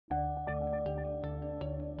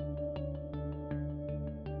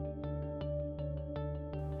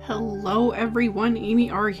Hello everyone,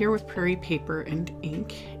 AmyR here with Prairie paper and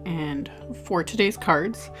ink, and for today's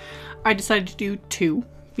cards I decided to do two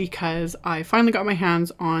because I finally got my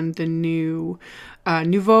hands on the new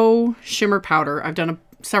Nuvo Shimmer powder. I've done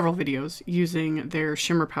several videos using their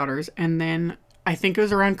shimmer powders, and then I think it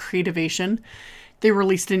was around Creativation they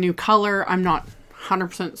released a new color. I'm not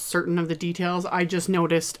 100% certain of the details. I just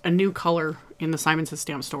noticed a new color in the Simon Says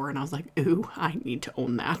Stamp store and I was like, ooh, I need to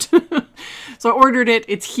own that. So I ordered it.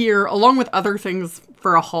 It's here along with other things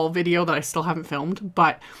for a haul video that I still haven't filmed,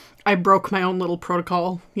 but I broke my own little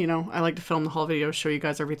protocol. You know, I like to film the haul videos, show you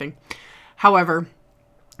guys everything. However,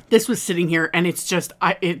 this was sitting here and it's just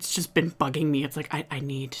been bugging me. It's like, I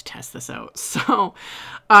need to test this out. So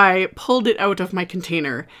I pulled it out of my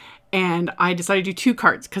container and I decided to do two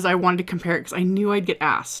cards because I wanted to compare it because I knew I'd get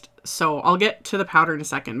asked. So I'll get to the powder in a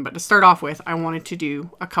second, but to start off with, I wanted to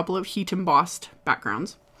do a couple of heat embossed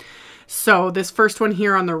backgrounds. So this first one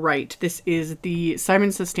here on the right, this is the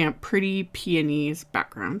Simon Says Stamp Pretty Peonies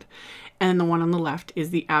background. And then the one on the left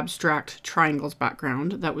is the Abstract Triangles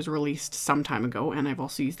background that was released some time ago. And I've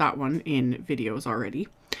also used that one in videos already.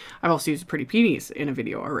 I've also used Pretty Peonies in a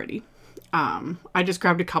video already. I just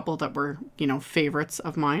grabbed a couple that were, you know, favorites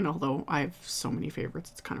of mine, although I have so many favorites,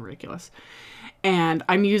 it's kind of ridiculous. And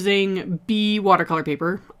I'm using B watercolor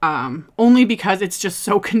paper, only because it's just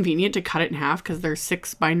so convenient to cut it in half because they're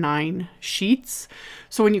 6x9 sheets.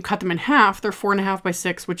 So when you cut them in half, they're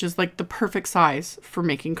 4.5x6, which is like the perfect size for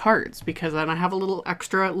making cards because then I have a little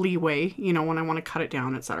extra leeway, you know, when I want to cut it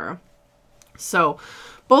down, etc. So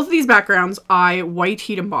both of these backgrounds, I white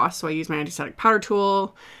heat emboss. So I use my anti-static powder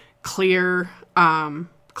tool, clear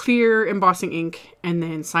embossing ink, and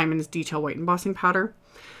then Simon's detail white embossing powder.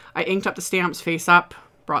 I inked up the stamps face up,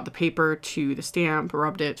 brought the paper to the stamp,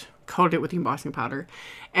 rubbed it, coated it with the embossing powder,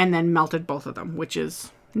 and then melted both of them, which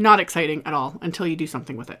is not exciting at all until you do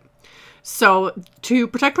something with it. So to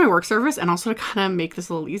protect my work surface and also to kind of make this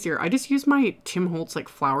a little easier, I just use my Tim Holtz like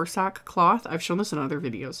flour sack cloth. I've shown this in other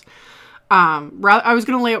videos. I was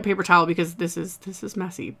going to lay out paper towel because this is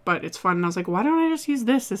messy, but it's fun. And I was like, why don't I just use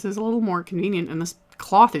this? This is a little more convenient and this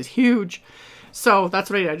cloth is huge. So that's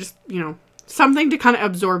what I did. I just, you know, something to kind of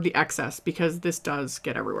absorb the excess because this does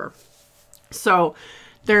get everywhere. So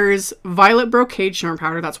there's Violet Brocade shimmer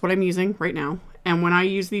powder. That's what I'm using right now. And when I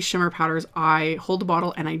use these shimmer powders, I hold the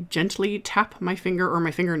bottle and I gently tap my finger or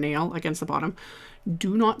my fingernail against the bottom.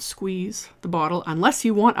 Do not squeeze the bottle unless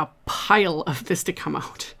you want a pile of this to come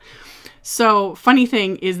out. So funny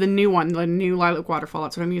thing is the new one, the new Lilac Waterfall,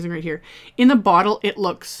 that's what I'm using right here. In the bottle, it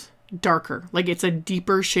looks darker, like it's a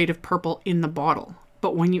deeper shade of purple in the bottle.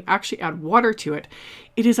 But when you actually add water to it,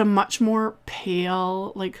 it is a much more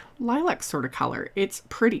pale, like lilac sort of color. It's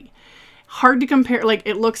pretty. Hard to compare, like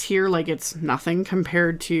it looks here like it's nothing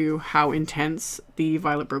compared to how intense the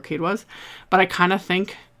Violet Brocade was. But I kind of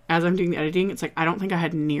think, as I'm doing the editing, it's like I don't think I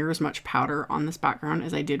had near as much powder on this background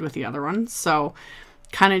as I did with the other one. So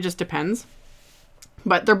kind of just depends.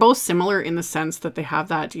 But they're both similar in the sense that they have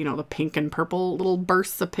that, you know, the pink and purple little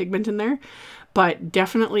bursts of pigment in there, but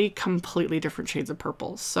definitely completely different shades of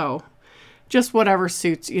purple. So just whatever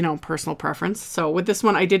suits, you know, personal preference. So with this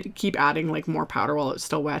one, I did keep adding like more powder while it was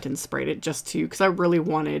still wet and sprayed it just to, because I really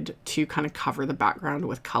wanted to kind of cover the background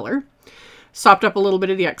with color. Sopped up a little bit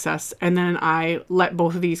of the excess, and then I let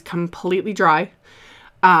both of these completely dry.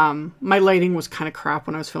 My lighting was kind of crap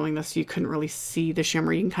when I was filming this, so you couldn't really see the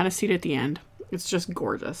shimmer. You can kind of see it at the end. It's just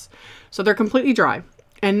gorgeous. So they're completely dry.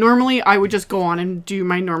 And normally I would just go on and do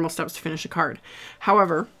my normal steps to finish a card.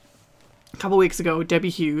 However, a couple weeks ago, Debbie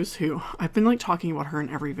Hughes, who I've been like talking about her in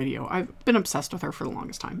every video. I've been obsessed with her for the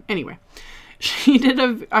longest time. Anyway, she did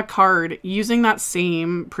a card using that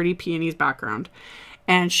same Pretty Peonies background.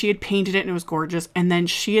 And she had painted it and it was gorgeous. And then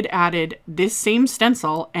she had added this same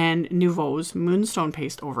stencil and Nuvo's Moonstone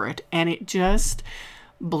paste over it. And it just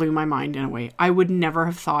blew my mind in a way. I would never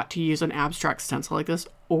have thought to use an abstract stencil like this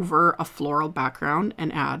over a floral background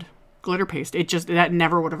and add glitter paste. That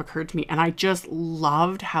never would have occurred to me. And I just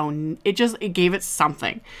loved how it gave it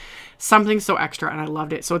something so extra, and I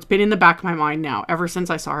loved it. So it's been in the back of my mind now ever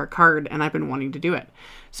since I saw her card, and I've been wanting to do it.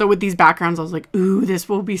 So with these backgrounds, I was like, ooh, this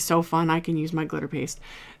will be so fun. I can use my glitter paste.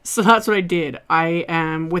 So that's what I did. I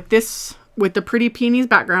am with the Pretty Peonies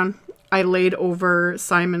background, I laid over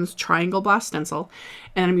Simon's Triangle Blast stencil,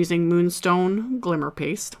 and I'm using Moonstone Glimmer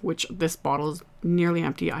paste, which this bottle is nearly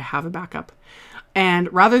empty. I have a backup.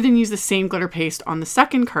 And rather than use the same glitter paste on the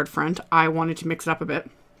second card front, I wanted to mix it up a bit.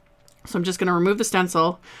 So I'm just going to remove the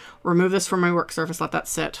stencil, remove this from my work surface, let that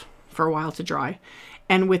sit for a while to dry.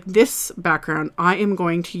 And with this background, I am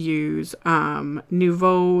going to use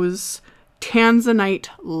Nuvo's Tanzanite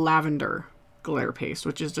Lavender glitter paste,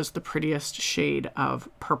 which is just the prettiest shade of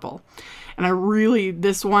purple. And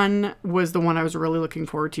this one was the one I was really looking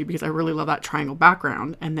forward to because I really love that triangle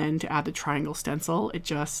background. And then to add the triangle stencil,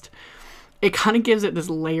 it kind of gives it this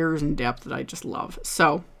layers and depth that I just love.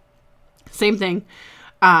 So same thing,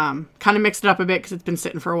 kind of mixed it up a bit because it's been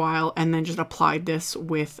sitting for a while, and then just applied this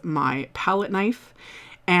with my palette knife.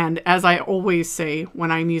 And as I always say,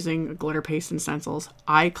 when I'm using glitter paste and stencils,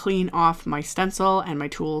 I clean off my stencil and my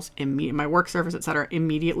tools, my work surface, etc.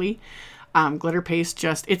 immediately. Glitter paste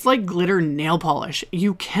it's like glitter nail polish.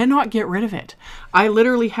 You cannot get rid of it. I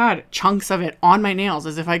literally had chunks of it on my nails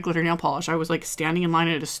as if I had glitter nail polish. I was like standing in line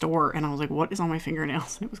at a store and I was like, what is on my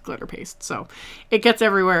fingernails? And it was glitter paste. So it gets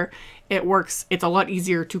everywhere. It works. It's a lot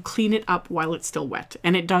easier to clean it up while it's still wet,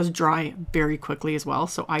 and it does dry very quickly as well.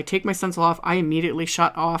 So I take my stencil off. I immediately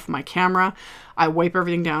shut off my camera. I wipe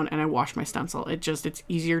everything down and I wash my stencil. It's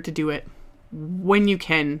easier to do it when you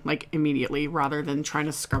can, like immediately, rather than trying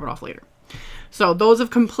to scrub it off later. So those have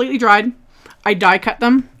completely dried. I die cut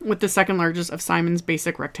them with the second largest of Simon's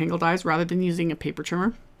basic rectangle dies rather than using a paper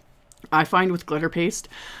trimmer. I find with glitter paste,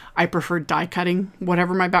 I prefer die cutting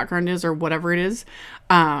whatever my background is or whatever it is.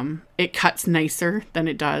 It cuts nicer than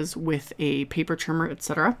it does with a paper trimmer,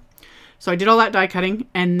 etc. So I did all that die cutting,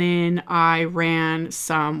 and then I ran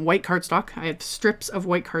some white cardstock. I have strips of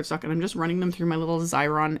white cardstock, and I'm just running them through my little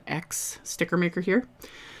Xyron X sticker maker here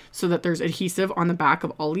so that there's adhesive on the back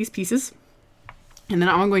of all these pieces. And then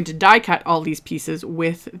I'm going to die cut all these pieces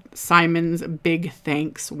with Simon's Big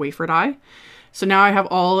Thanks wafer die. So now I have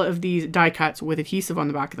all of these die cuts with adhesive on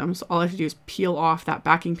the back of them. So all I have to do is peel off that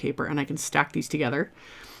backing paper and I can stack these together,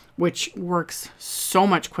 which works so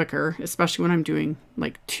much quicker, especially when I'm doing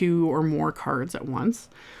like 2 or more cards at once.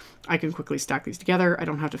 I can quickly stack these together. I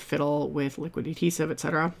don't have to fiddle with liquid adhesive,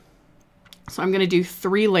 etc. So I'm going to do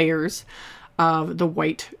 3 layers of the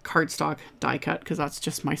white cardstock die cut because that's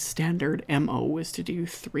just my standard MO, is to do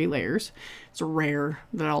 3 layers. It's rare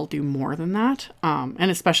that I'll do more than that,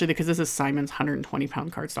 and especially because this is Simon's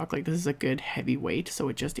 120-pound cardstock. Like, this is a good heavy weight, so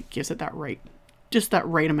it gives it that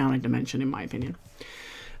right amount of dimension, in my opinion.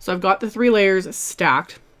 So I've got the 3 layers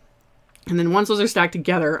stacked, and then once those are stacked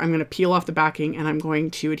together, I'm going to peel off the backing and I'm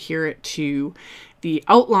going to adhere it to the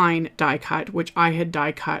outline die cut, which I had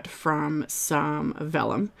die cut from some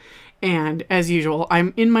vellum. And as usual,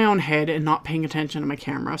 I'm in my own head and not paying attention to my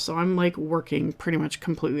camera. So I'm like working pretty much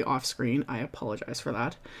completely off screen. I apologize for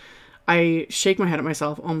that. I shake my head at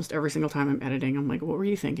myself almost every single time I'm editing. I'm like, what were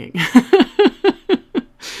you thinking?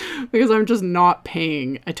 Because I'm just not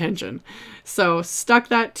paying attention. So stuck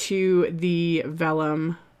that to the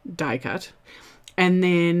vellum die cut. And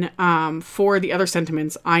then for the other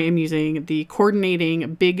sentiments, I am using the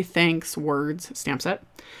Coordinating Big Thanks Words stamp set.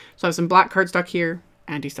 So I have some black cardstock here,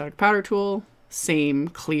 anti-static powder tool, same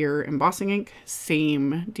clear embossing ink,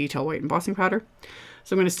 same detail white embossing powder.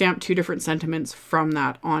 So I'm going to stamp 2 different sentiments from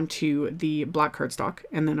that onto the black cardstock,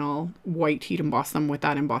 and then I'll white heat emboss them with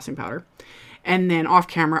that embossing powder. And then off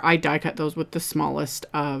camera, I die cut those with the smallest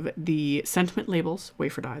of the sentiment labels,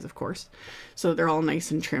 wafer dies, of course. So they're all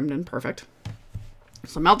nice and trimmed and perfect.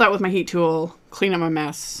 So melt that with my heat tool, clean up my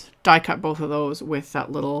mess, die cut both of those with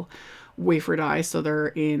that little wafer die so they're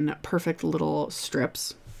in perfect little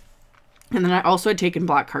strips. And then I also had taken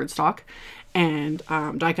black cardstock and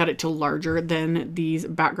die cut it to larger than these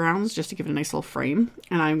backgrounds just to give it a nice little frame.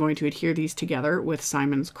 And I'm going to adhere these together with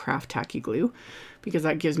Simon's Craft Tacky Glue because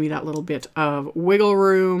that gives me that little bit of wiggle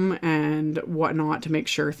room and whatnot to make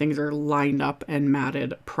sure things are lined up and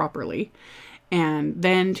matted properly. And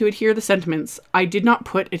then to adhere the sentiments, I did not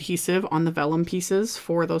put adhesive on the vellum pieces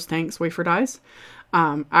for those thanks wafer dies.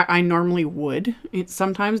 I normally would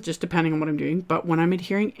sometimes, just depending on what I'm doing, but when I'm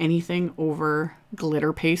adhering anything over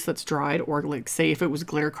glitter paste that's dried, or like say if it was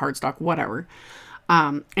glitter cardstock, whatever,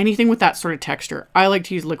 anything with that sort of texture, I like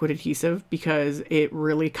to use liquid adhesive because it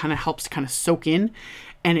really kind of helps kind of soak in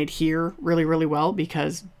and adhere really, really well,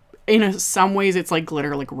 because in some ways it's like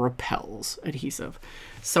glitter like repels adhesive.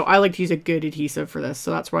 So I like to use a good adhesive for this.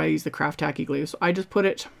 So that's why I use the Craft Tacky Glue. So I just put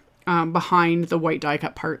it behind the white die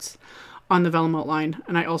cut parts on the vellum outline,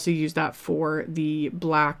 and I also use that for the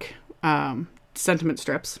black sentiment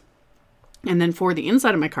strips. And then for the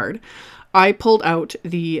inside of my card, I pulled out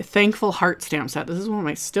the Thankful Heart stamp set. This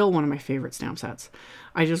is still one of my favorite stamp sets.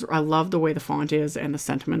 I love the way the font is and the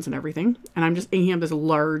sentiments and everything. And I'm just inking up this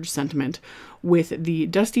large sentiment with the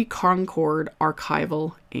Dusty Concord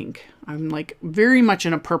Archival ink. I'm like very much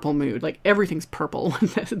in a purple mood. Like everything's purple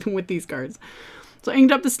with these cards. So I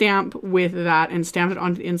inked up the stamp with that and stamped it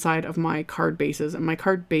onto the inside of my card bases. And my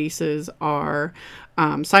card bases are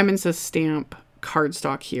Simon Says Stamp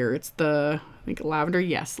cardstock here. It's the I think lavender,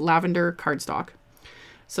 yes, lavender cardstock.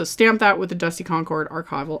 So stamp that with the Dusty Concord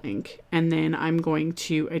Archival ink, and then I'm going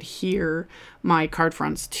to adhere my card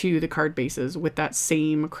fronts to the card bases with that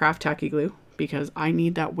same craft tacky glue, because I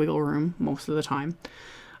need that wiggle room most of the time.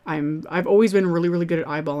 I've always been really, really good at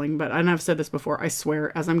eyeballing, but and I've said this before, I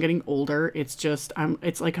swear, as I'm getting older, it's just,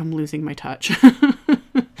 it's like I'm losing my touch.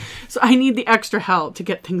 So I need the extra help to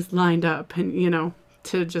get things lined up and, you know,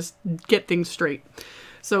 to just get things straight.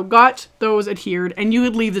 So got those adhered, and you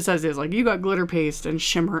would leave this as is. Like, you got glitter paste and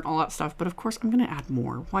shimmer and all that stuff, but of course I'm going to add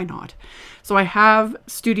more. Why not? So I have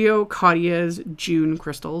Studio Claudia's June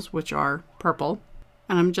crystals, which are purple,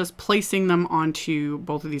 and I'm just placing them onto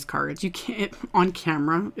both of these cards. You can't, on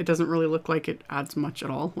camera, it doesn't really look like it adds much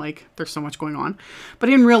at all. Like, there's so much going on. But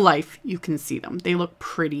in real life, you can see them. They look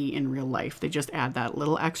pretty in real life. They just add that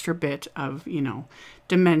little extra bit of, you know,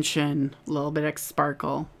 dimension, a little bit of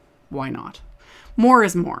sparkle. Why not? More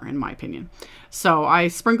is more, in my opinion. So I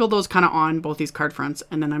sprinkled those kind of on both these card fronts,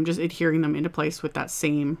 and then I'm just adhering them into place with that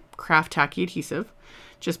same craft tacky adhesive.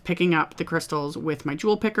 Just picking up the crystals with my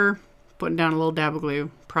jewel picker, putting down a little dab of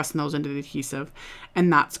glue, pressing those into the adhesive,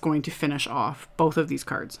 and that's going to finish off both of these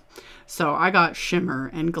cards. So I got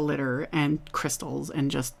shimmer and glitter and crystals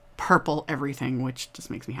and just purple everything, which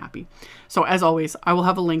just makes me happy. So as always, I will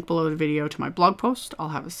have a link below the video to my blog post. I'll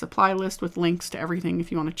have a supply list with links to everything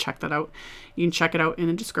if you want to check that out. You can check it out in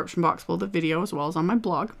the description box below the video, as well as on my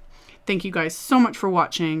blog. Thank you guys so much for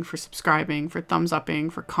watching, for subscribing, for thumbs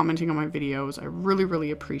upping, for commenting on my videos. I really,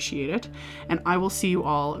 really appreciate it. And I will see you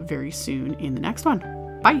all very soon in the next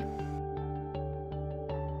one. Bye!